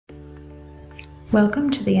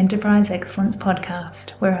Welcome to the Enterprise Excellence Podcast,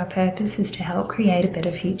 where our purpose is to help create a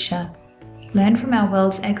better future. Learn from our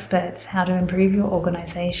world's experts how to improve your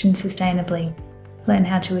organisation sustainably. Learn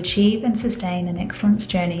how to achieve and sustain an excellence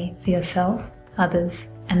journey for yourself, others,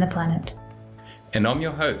 and the planet. And I'm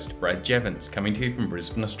your host, Brad Jevons, coming to you from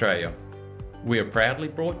Brisbane, Australia. We are proudly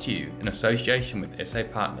brought to you in association with SA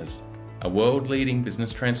Partners, a world-leading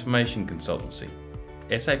business transformation consultancy.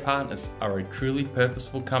 SA Partners are a truly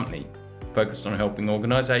purposeful company focused on helping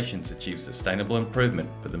organisations achieve sustainable improvement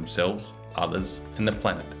for themselves, others, and the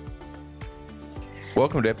planet.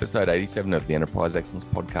 Welcome to episode 87 of the Enterprise Excellence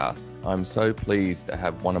Podcast. I'm so pleased to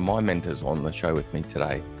have one of my mentors on the show with me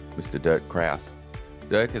today, Mr. Dirk Crouse.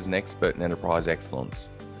 Dirk is an expert in enterprise excellence.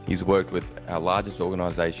 He's worked with our largest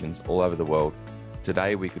organisations all over the world.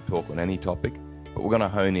 Today we could talk on any topic, but we're going to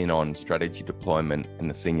hone in on strategy deployment and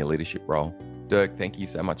the senior leadership role. Dirk, thank you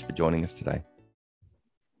so much for joining us today.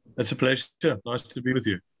 It's a pleasure. Nice to be with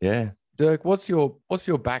you. Yeah. Dirk, what's your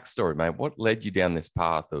backstory, mate? What led you down this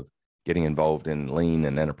path of getting involved in lean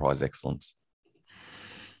and enterprise excellence?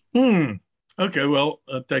 Okay, well,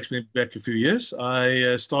 it takes me back a few years.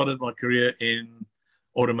 I started my career in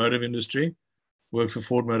automotive industry, worked for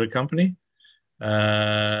Ford Motor Company,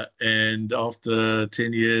 and after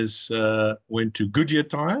 10 years, went to Goodyear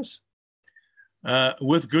Tires.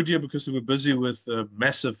 With Goodyear, because we were busy with a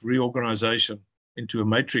massive reorganization into a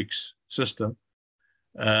matrix system,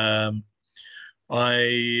 I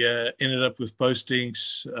ended up with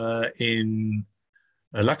postings in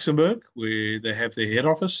Luxembourg, where they have their head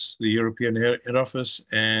office, the European head office,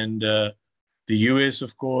 and the US,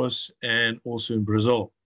 of course, and also in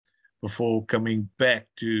Brazil, before coming back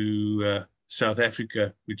to South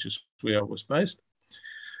Africa, which is where I was based.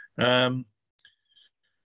 Then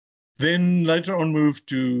later on moved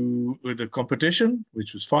to the competition,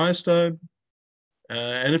 which was Firestone.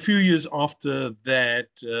 And a few years after that,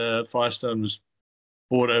 Firestone was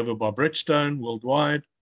bought over by Bridgestone worldwide.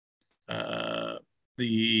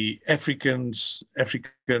 The African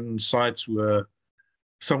sites were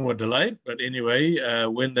somewhat delayed, but anyway,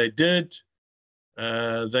 when they did,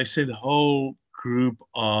 they sent a whole group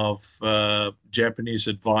of Japanese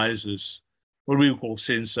advisors, what we call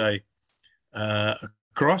sensei,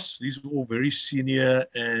 across. These were all very senior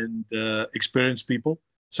and experienced people,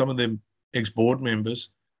 some of them ex-board members.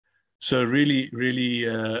 So really, really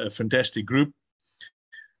a fantastic group.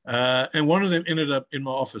 And one of them ended up in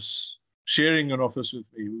my office, sharing an office with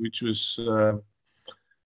me, which was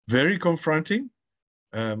very confronting.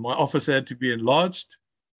 My office had to be enlarged.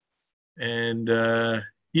 And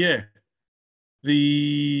yeah,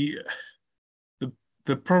 the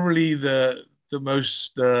probably the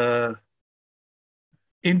most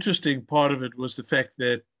interesting part of it was the fact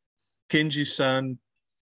that Kenji-san,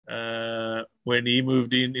 when he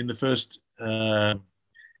moved in the first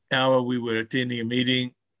hour, we were attending a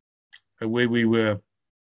meeting where we were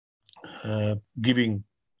giving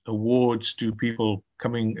awards to people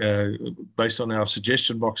coming based on our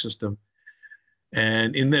suggestion box system.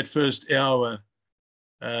 And in that first hour,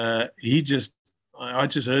 I just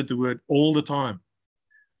heard the word all the time.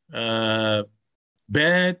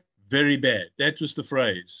 Bad, very bad. That was the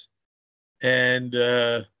phrase. And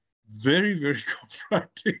very, very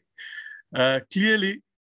confronting. Clearly,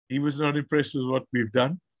 he was not impressed with what we've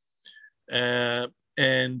done. Yeah,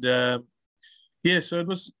 so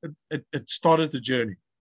it started the journey.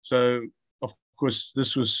 So, of course,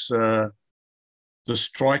 this was the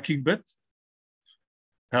striking bit.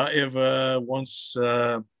 However, once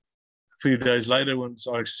a few days later, once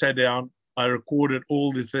I sat down, I recorded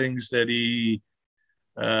all the things that he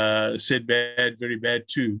said bad, very bad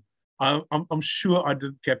too. I'm sure I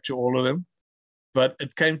didn't capture all of them, but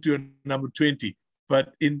it came to a number 20.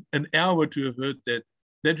 But in an hour to have heard that,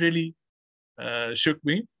 that really shook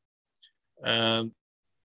me.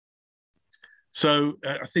 So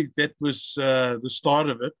I think that was the start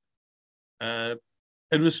of it.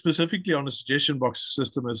 It was specifically on a suggestion box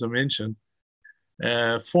system, as I mentioned.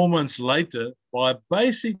 4 months later, by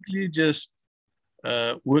basically just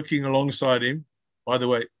working alongside him. By the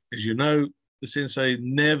way, as you know, the sensei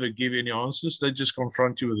never give any answers. They just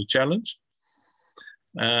confront you with a challenge.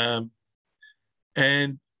 And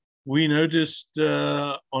we noticed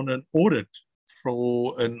on an audit,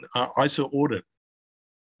 for an ISO audit,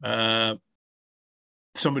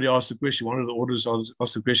 somebody asked the question, one of the auditors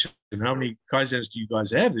asked the question, how many Kaizens do you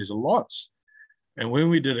guys have? There's a lot. And when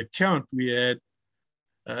we did a count, we had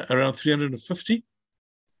around 350.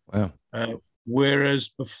 Wow. Whereas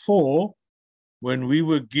before, when we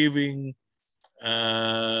were giving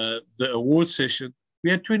the award session, we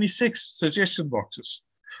had 26 suggestion boxes.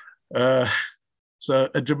 So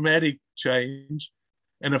a dramatic change.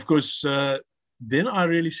 And of course, then I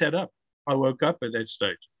really sat up. I woke up at that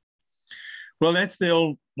stage. Well, that's the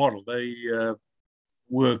old model. They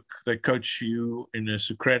they coach you in a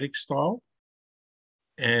Socratic style.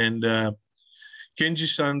 And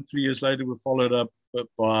Kenji-san, 3 years later, were followed up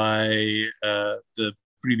by the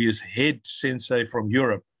previous head sensei from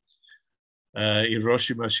Europe,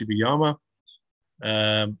 Hiroshima Shibayama.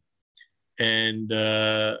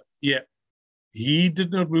 Yeah, he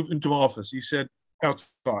did not move into my office. He sat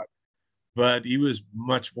outside, but he was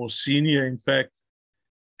much more senior, in fact.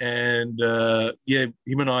 And yeah,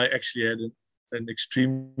 him and I actually had an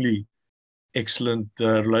extremely excellent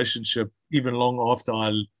relationship, even long after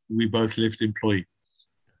we both left employee.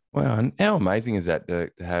 Wow. And how amazing is that,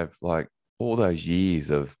 Dirk, to have like all those years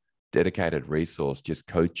of dedicated resource just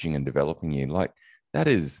coaching and developing you? Like that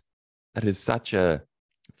is such a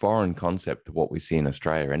foreign concept to what we see in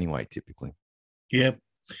Australia anyway, typically. Yeah.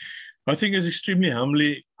 I think it's extremely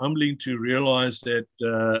humbling to realize that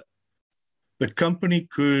the company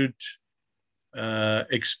could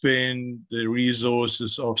expend the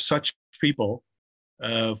resources of such people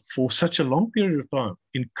for such a long period of time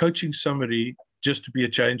in coaching somebody just to be a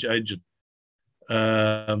change agent.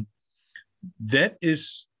 That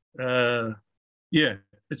is, yeah,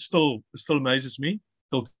 it still amazes me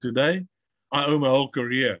till today. I owe my whole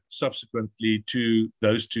career subsequently to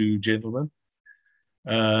those two gentlemen.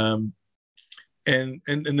 And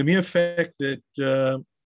the mere fact that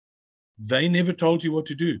they never told you what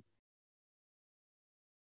to do.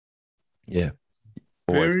 Yeah.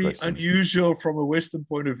 Very unusual from a Western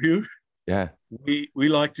point of view. Yeah. We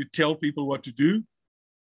like to tell people what to do.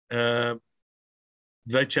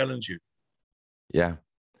 They challenge you. Yeah.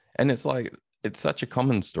 And it's like, it's such a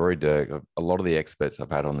common story, Dirk, of a lot of the experts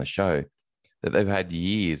I've had on the show, that they've had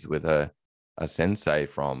years with a sensei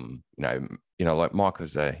from, like Mike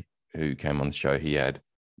was who came on the show, he had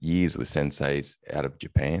years with senseis out of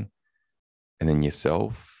Japan, and then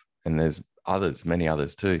yourself, and there's others, many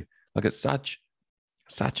others too. Like it's such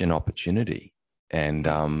an opportunity.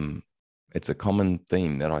 And it's a common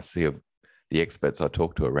theme that I see of the experts I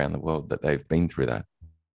talk to around the world, that they've been through that.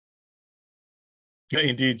 Yeah,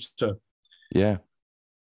 indeed. So. Yeah.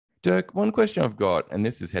 Dirk, one question I've got, and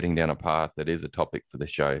this is heading down a path that is a topic for the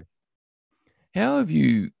show. How have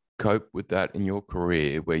you coped with that in your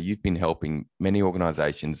career, where you've been helping many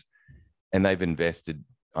organizations and they've invested?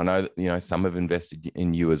 I know that, some have invested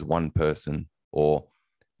in you as one person, or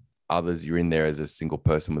others you're in there as a single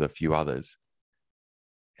person with a few others.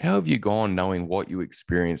 How have you gone knowing what you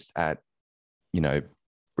experienced at,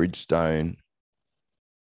 Bridgestone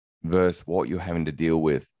versus what you're having to deal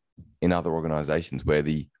with in other organizations where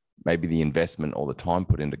maybe the investment or the time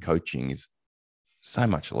put into coaching is so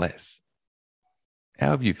much less?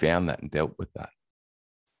 How have you found that and dealt with that?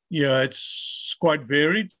 Yeah, it's quite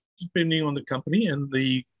varied depending on the company and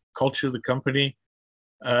the culture of the company.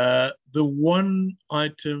 The one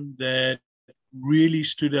item that really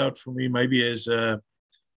stood out for me, maybe as a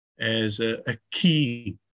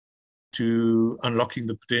key to unlocking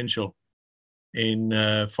the potential in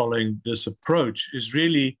following this approach, is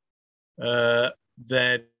really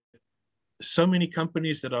that so many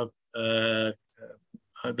companies that I've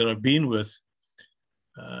been with,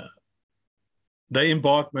 they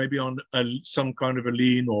embark maybe on some kind of a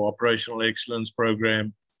lean or operational excellence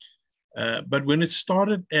program. But when it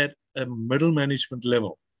started at a middle management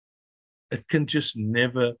level, it can just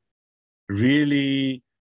never really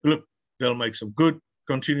look. They'll make some good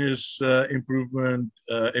continuous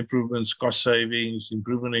improvements, cost savings,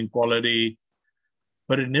 improvement in quality,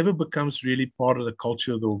 but it never becomes really part of the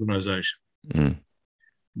culture of the organization. Mm.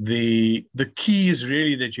 The key is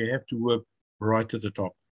really that you have to work right at the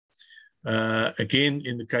top. Again,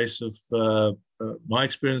 in the case of my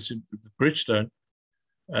experience in Bridgestone,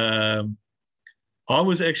 I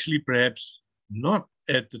was actually perhaps not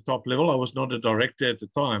at the top level. I was not a director at the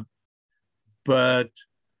time, but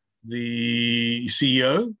the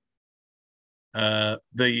CEO,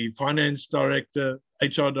 the finance director,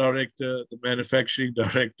 HR director, the manufacturing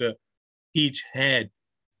director, each had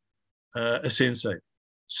a sensei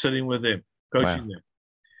sitting with them, coaching them.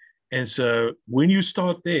 And so when you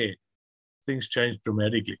start there, things change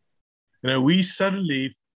dramatically. We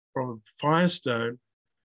suddenly, from Firestone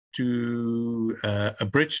to a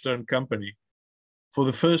Bridgestone company, for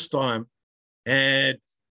the first time, had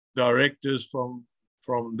directors from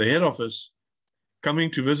the head office coming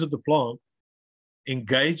to visit the plant,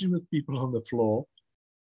 engaging with people on the floor,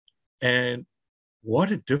 and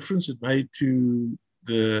what a difference it made to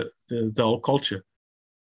the whole culture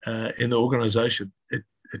in the organization.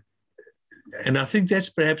 and I think that's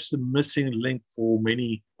perhaps the missing link for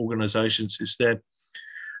many organizations, is that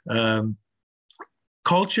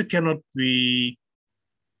culture cannot be,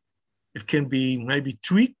 it can be maybe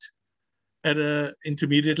tweaked at an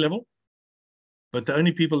intermediate level, but the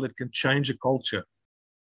only people that can change a culture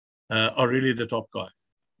are really the top guy.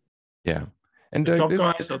 Yeah. And the top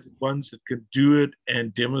guys are the ones that can do it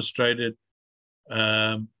and demonstrate it.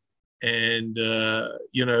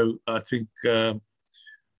 You know, I think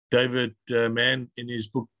David Mann, in his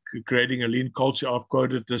book, Creating a Lean Culture, I've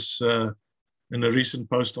quoted this in a recent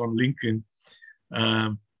post on LinkedIn.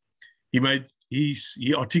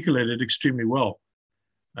 He articulated extremely well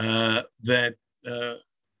that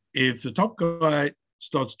if the top guy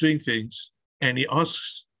starts doing things and he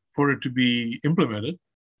asks for it to be implemented,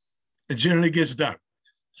 it generally gets done.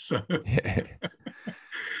 So,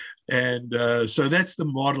 so that's the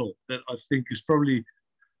model that I think is probably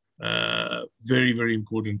very, very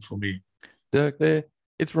important for me. Dirk,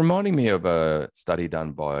 it's reminding me of a study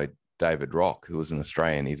done by David Rock, who was an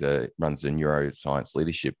Australian. He runs a neuroscience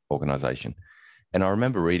leadership organization. And I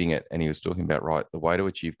remember reading it, and he was talking about, right, the way to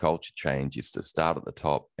achieve culture change is to start at the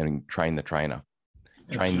top and train the trainer.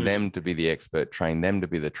 Train them to be the expert, train them to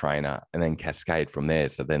be the trainer, and then cascade from there.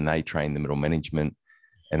 So then they train the middle management,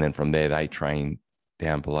 and then from there they train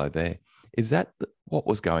down below there. Is that what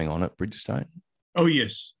was going on at Bridgestone? Oh,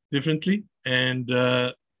 yes, definitely. And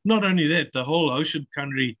not only that, the whole Hoshin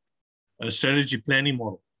Kanri strategy planning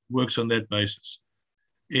model works on that basis.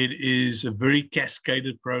 It is a very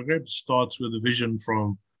cascaded program. It starts with a vision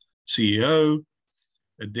from CEO.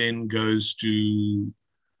 It then goes to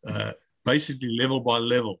basically level by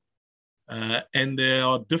level. And there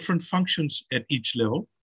are different functions at each level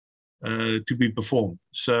to be performed.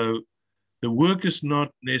 So the work is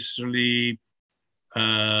not necessarily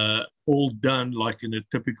all done like in a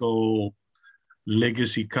typical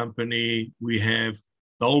legacy company. We have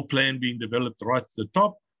the whole plan being developed right at the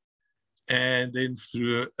top, and then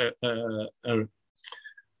through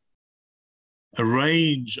a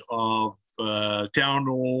range of town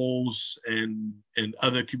halls and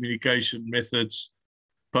other communication methods,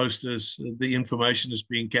 posters, the information is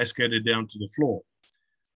being cascaded down to the floor.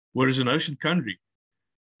 Whereas in Hoshin Kanri,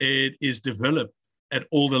 it is developed at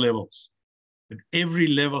all the levels. And every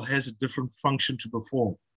level has a different function to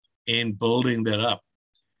perform in building that up.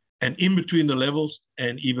 And in between the levels,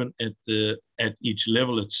 and even at each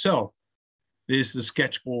level itself, there's the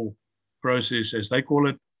sketchball process, as they call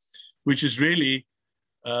it, which is really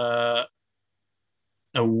a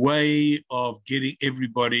way of getting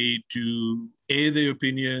everybody to air their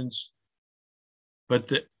opinions. But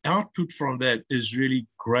the output from that is really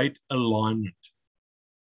great alignment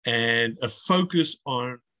and a focus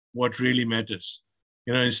on what really matters.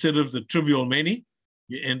 You know, instead of the trivial many,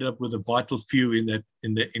 you end up with a vital few in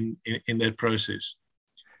that process.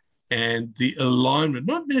 And the alignment,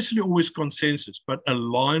 not necessarily always consensus, but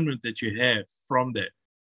alignment that you have from that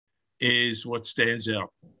is what stands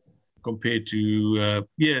out compared to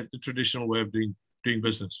the traditional way of doing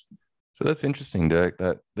business. So that's interesting, Dirk,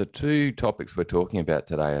 that the two topics we're talking about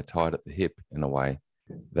today are tied at the hip in a way.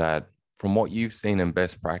 That from what you've seen in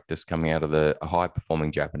best practice coming out of a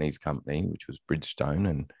high-performing Japanese company, which was Bridgestone,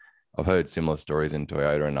 and I've heard similar stories in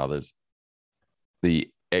Toyota and others, the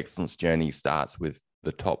excellence journey starts with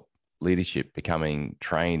the top leadership becoming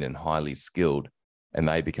trained and highly skilled, and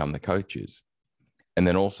they become the coaches. And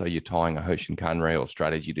then also you're tying a Hoshin Kanri or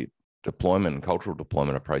strategy deployment and cultural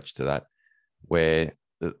deployment approach to that, where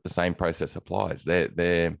the same process applies. There's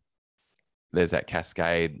that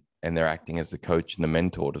cascade, and they're acting as the coach and the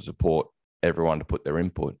mentor to support everyone to put their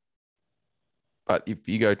input. But if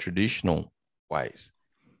you go traditional ways,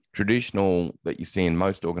 traditional that you see in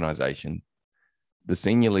most organizations, the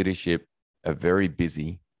senior leadership are very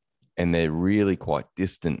busy and they're really quite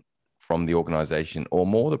distant from the organization, or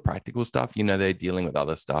more the practical stuff. You know, they're dealing with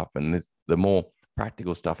other stuff, and the more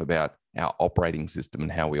practical stuff about our operating system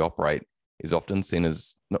and how we operate is often seen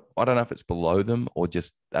as, I don't know if it's below them or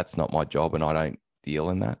just that's not my job and I don't deal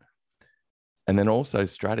in that. And then also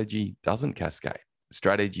strategy doesn't cascade.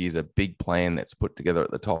 Strategy is a big plan that's put together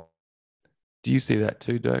at the top. Do you see that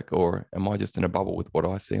too, Dirk, or am I just in a bubble with what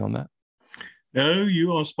I see on that? No,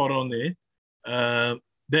 you are spot on there.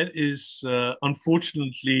 That is,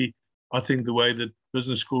 unfortunately, I think the way that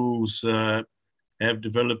business schools have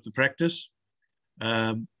developed the practice.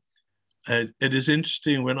 It is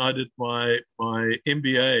interesting, when I did my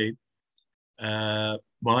MBA,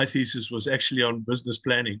 my thesis was actually on business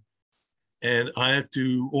planning. And I had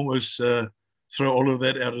to almost throw all of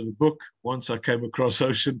that out of the book once I came across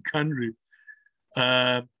Hoshin Kanri,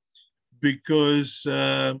 because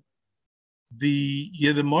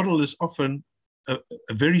the model is often a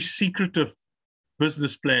very secretive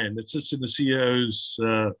business plan that sits in the CEO's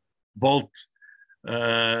vault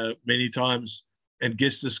many times and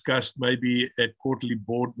gets discussed maybe at quarterly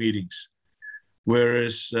board meetings.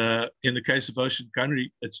 Whereas in the case of Hoshin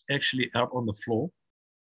Kanri, it's actually out on the floor.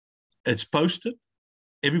 It's posted.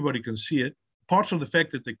 Everybody can see it. Apart from the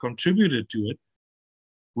fact that they contributed to it,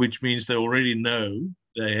 which means they already know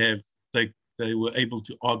they were able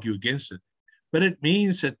to argue against it. But it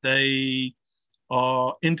means that they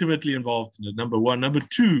are intimately involved in it, number one. Number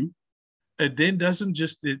two, it then doesn't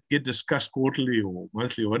just get discussed quarterly or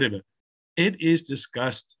monthly or whatever. It is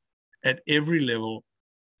discussed at every level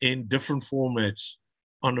in different formats.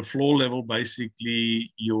 On the floor level, basically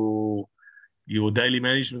your daily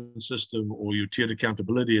management system or your tiered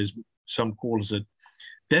accountability, as some calls it,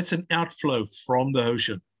 that's an outflow from the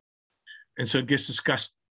Hoshin. And so it gets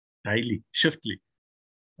discussed daily, shiftly.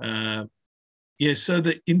 So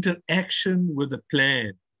the interaction with the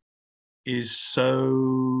plan is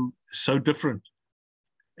so different.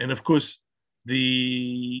 And of course,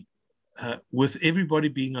 with everybody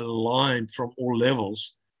being aligned from all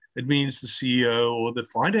levels, it means the CEO or the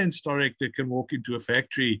finance director can walk into a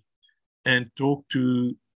factory and talk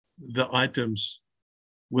to the items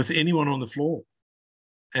with anyone on the floor,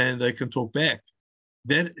 and they can talk back.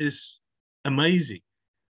 That is amazing.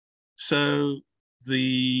 So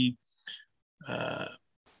the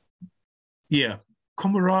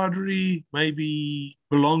camaraderie, maybe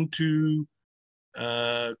belong to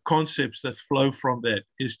concepts that flow from that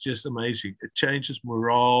is just amazing. It changes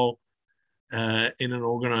morale in an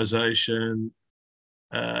organization.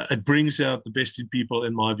 It brings out the best in people,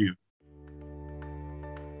 in my view.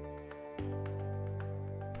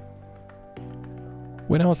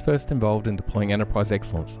 When I was first involved in deploying enterprise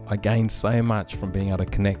excellence, I gained so much from being able to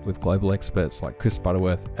connect with global experts like Chris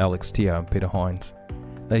Butterworth, Alex Teo and Peter Hines.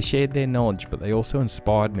 They shared their knowledge, but they also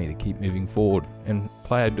inspired me to keep moving forward and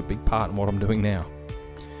played a big part in what I'm doing now.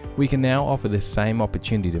 We can now offer this same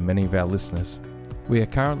opportunity to many of our listeners. We are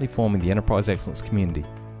currently forming the Enterprise Excellence Community.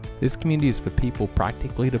 This community is for people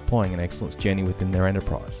practically deploying an excellence journey within their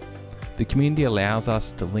enterprise. The community allows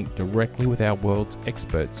us to link directly with our world's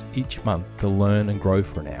experts each month to learn and grow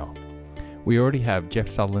for an hour. We already have Jeff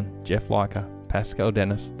Sutherland, Jeff Leica, Pascal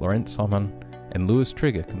Dennis, Laurent Somon and Louis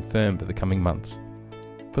Trigger confirmed for the coming months.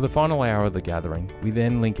 For the final hour of the gathering, we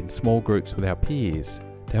then link in small groups with our peers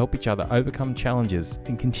to help each other overcome challenges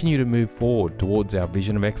and continue to move forward towards our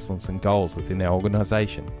vision of excellence and goals within our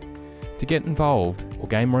organisation. To get involved or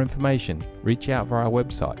gain more information, reach out via our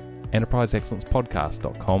website,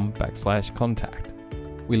 enterpriseexcellencepodcast.com/contact.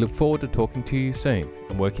 We look forward to talking to you soon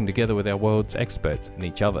and working together with our world's experts and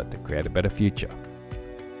each other to create a better future.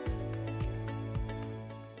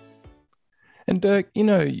 And Dirk,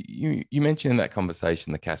 you mentioned in that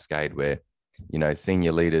conversation the cascade where,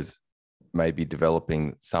 senior leaders may be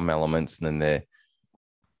developing some elements and then they're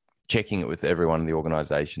checking it with everyone in the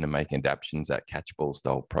organization and making adaptations, that catchball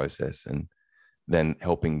style process, and then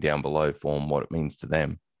helping down below form what it means to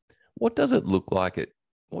them. What does it look like?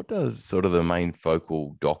 What does sort of the main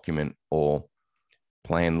focal document or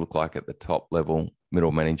plan look like at the top level,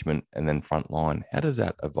 middle management, and then front line? How does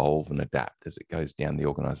that evolve and adapt as it goes down the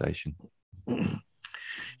organization?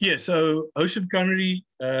 Yeah, so Hoshin Kanri,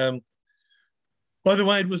 by the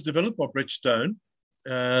way, it was developed by Bridgestone.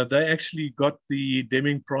 They actually got the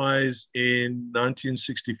Deming Prize in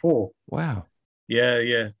 1964. Wow.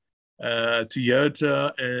 Yeah.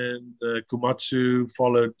 Toyota and Komatsu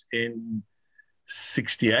followed in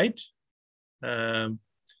 68. And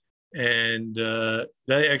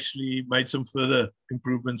they actually made some further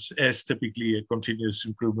improvements, as typically a continuous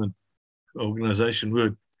improvement organization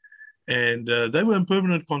would. And they were in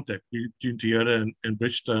permanent contact between Toyota and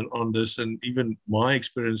Bridgestone on this. And even my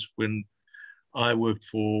experience when I worked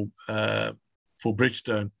for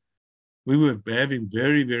Bridgestone, we were having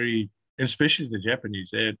very, very, especially the Japanese,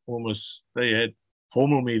 they had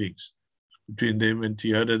formal meetings between them and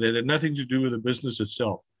Toyota that had nothing to do with the business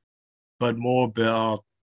itself, but more about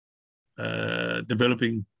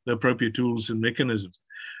developing the appropriate tools and mechanisms.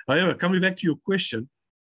 However, coming back to your question,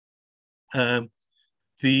 there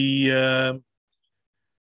are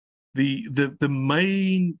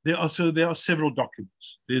several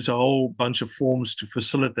documents. There's a whole bunch of forms to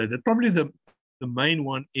facilitate it. Probably the main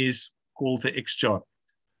one is called the X chart.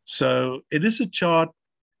 So it is a chart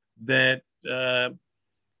that it's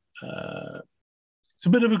a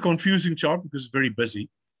bit of a confusing chart because it's very busy,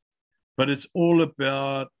 but it's all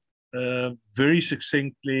about very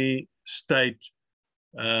succinctly state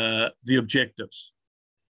the objectives.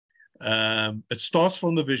 It starts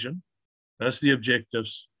from the vision. That's the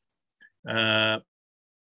objectives. And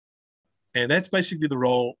that's basically the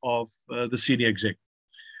role of the senior exec.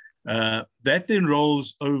 That then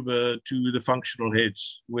rolls over to the functional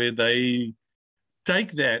heads, where they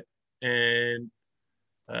take that and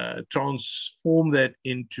transform that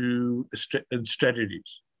into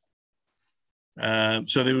strategies.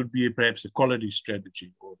 So there would be perhaps a quality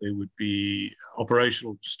strategy, or there would be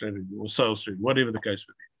operational strategy, or sales strategy, whatever the case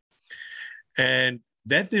would be. And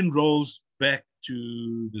that then rolls back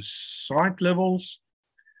to the site levels,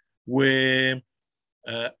 where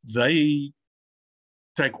they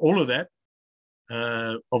take all of that,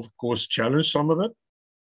 of course, challenge some of it,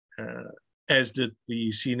 as did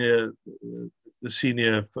the senior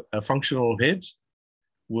functional heads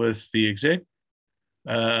with the exec.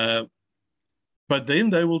 But then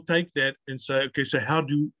they will take that and say, okay, so how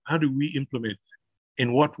do we implement that?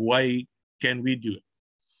 In what way can we do it?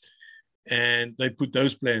 And they put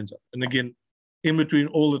those plans up. And again, in between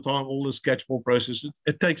all the time, all this catch-all process,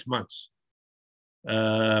 it takes months.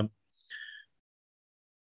 The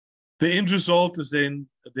end result is then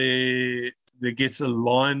there gets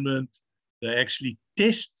alignment. They actually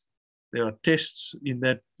test. There are tests in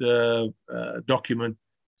that document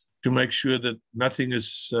to make sure that nothing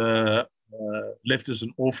is left as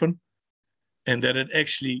an orphan, and that it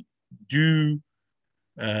actually do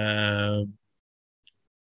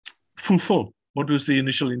fulfill what was the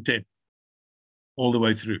initial intent all the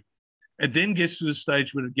way through. It then gets to the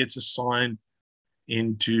stage where it gets assigned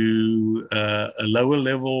into a lower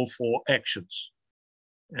level for actions.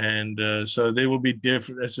 And so there will be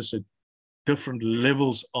different, as I said, different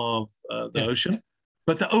levels of the ocean.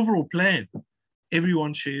 But the overall plan,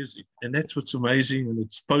 everyone shares it. And that's what's amazing. And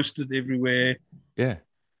it's posted everywhere. Yeah.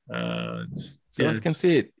 So as you can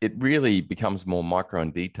see, it really becomes more micro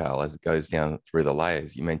in detail as it goes down through the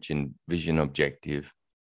layers. You mentioned vision, objective,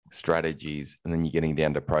 strategies, and then you're getting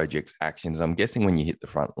down to projects, actions. I'm guessing when you hit the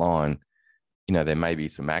front line, you know, there may be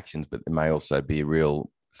some actions, but there may also be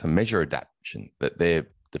some measure adaptation, that they're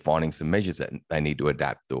defining some measures that they need to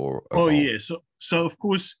adapt or evolve. Oh, yeah. So of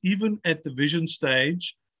course, even at the vision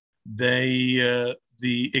stage, the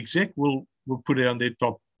exec will put down their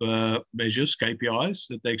top measures, KPIs,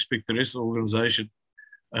 that they expect the rest of the organization,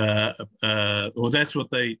 or that's what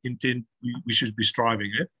they intend we should be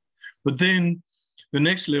striving at. But then the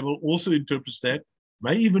next level also interprets that,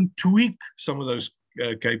 may even tweak some of those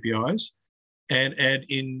KPIs and add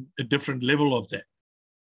in a different level of that.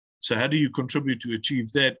 So how do you contribute to achieve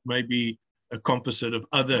that? Maybe a composite of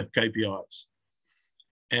other KPIs.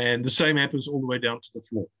 And the same happens all the way down to the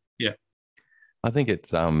floor. Yeah. I think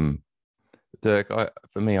it's, Dirk,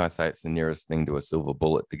 for me, I say it's the nearest thing to a silver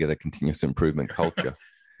bullet to get a continuous improvement culture.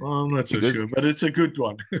 Well, I'm not so sure, but it's a good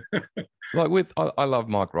one. I love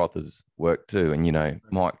Mike Rother's work too. And, you know,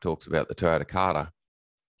 Mike talks about the Toyota Carter.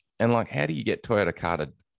 And like, how do you get Toyota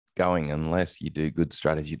Carter going unless you do good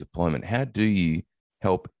strategy deployment? How do you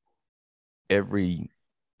help every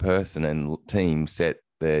person and team set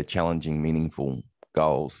their challenging, meaningful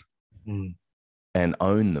goals and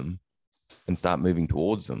own them and start moving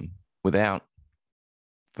towards them without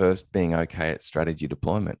first being okay at strategy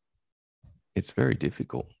deployment? It's very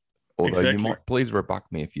difficult. Although you might, please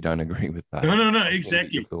rebuck me if you don't agree with that. No,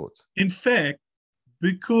 exactly. Thoughts. In fact,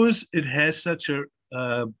 because it has such a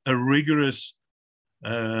rigorous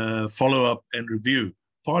follow-up and review,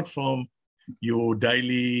 apart from your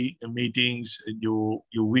daily meetings and your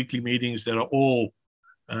weekly meetings that are all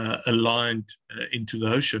aligned into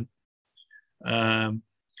the ocean,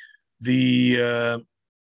 the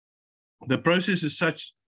process is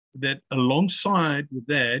such that alongside with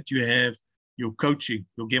that, you have your coaching,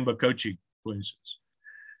 your Gemba coaching, for instance.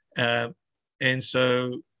 And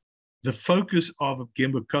so the focus of a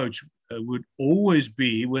Gemba coach would always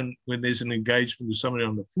be, when there's an engagement with somebody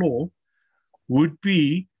on the floor, would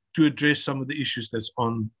be to address some of the issues that's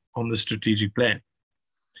on the strategic plan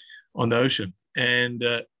on the ocean. And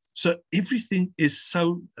so everything is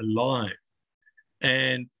so alive.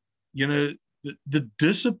 And, you know, the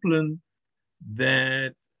discipline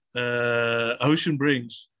that Ocean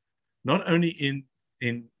brings, not only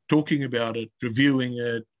in talking about it, reviewing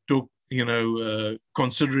it,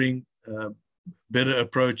 considering better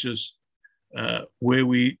approaches,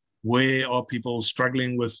 where are people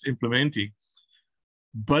struggling with implementing,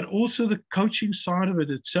 but also the coaching side of it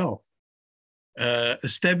itself.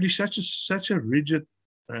 Establish such a rigid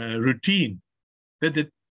routine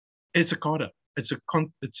that it's a kata. It's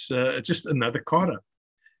just another kata,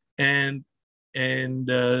 and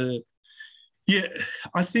yeah,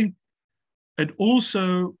 I think it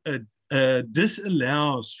also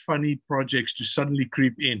disallows funny projects to suddenly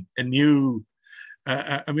creep in. A new,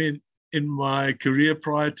 I mean, in my career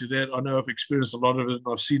prior to that, I know I've experienced a lot of it, and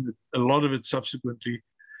I've seen a lot of it subsequently,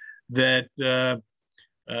 that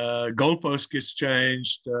goalpost gets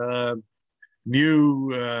changed,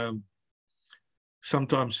 new,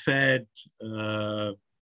 sometimes fad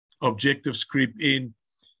objectives creep in,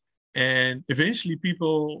 and eventually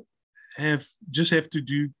people have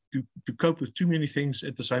to cope with too many things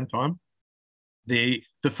at the same time. The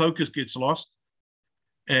focus gets lost,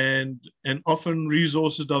 and often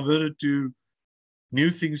resources diverted to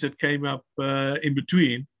new things that came up in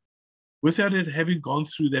between, without it having gone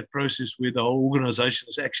through that process where the whole organization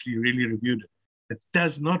has actually really reviewed it. It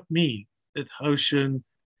does not mean that Hoshin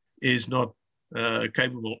is not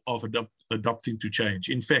capable of adapting to change.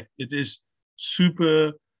 In fact, it is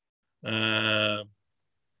super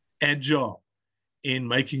agile in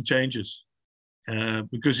making changes,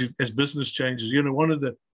 because as business changes, one of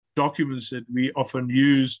the documents that we often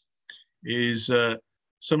use is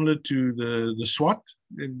similar to the SWOT,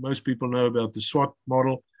 and most people know about the SWOT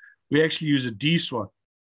model. We actually use a DSWOT,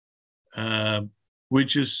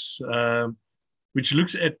 which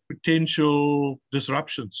looks at potential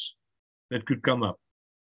disruptions that could come up.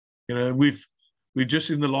 We've just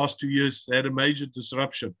in the last 2 years had a major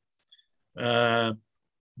disruption that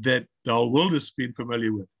the whole world has been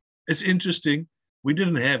familiar with. It's interesting. We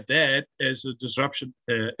didn't have that as a disruption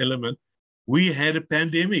element. We had a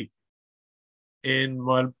pandemic in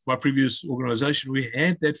my previous organization. We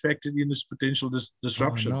had that factored in as potential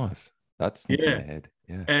disruption. Oh, nice. That's bad.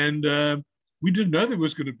 Yeah. And we didn't know there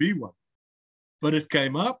was going to be one, but it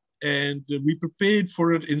came up, and we prepared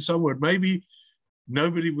for it in some way. Maybe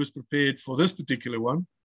nobody was prepared for this particular one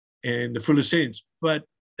in the fullest sense, but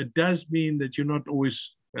it does mean that you're not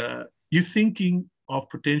always, you're thinking of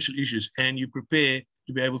potential issues, and you prepare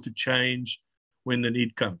to be able to change when the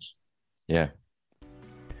need comes. Yeah.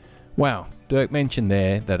 Wow, Dirk mentioned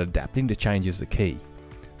there that adapting to change is the key,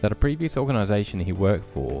 that a previous organisation he worked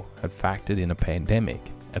for had factored in a pandemic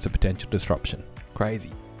as a potential disruption.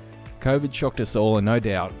 Crazy. COVID shocked us all, and no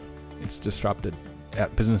doubt it's disrupted our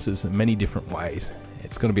businesses in many different ways.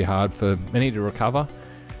 It's going to be hard for many to recover,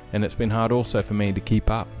 and it's been hard also for me to keep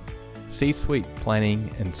up. C-suite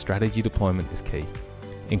planning and strategy deployment is key,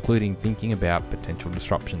 including thinking about potential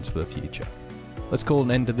disruptions for the future. Let's call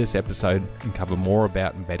an end to this episode and cover more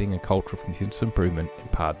about embedding a culture of continuous improvement in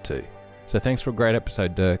part 2. So thanks for a great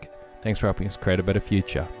episode, Dirk. Thanks for helping us create a better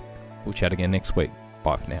future. We'll chat again next week.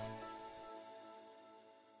 Bye for now.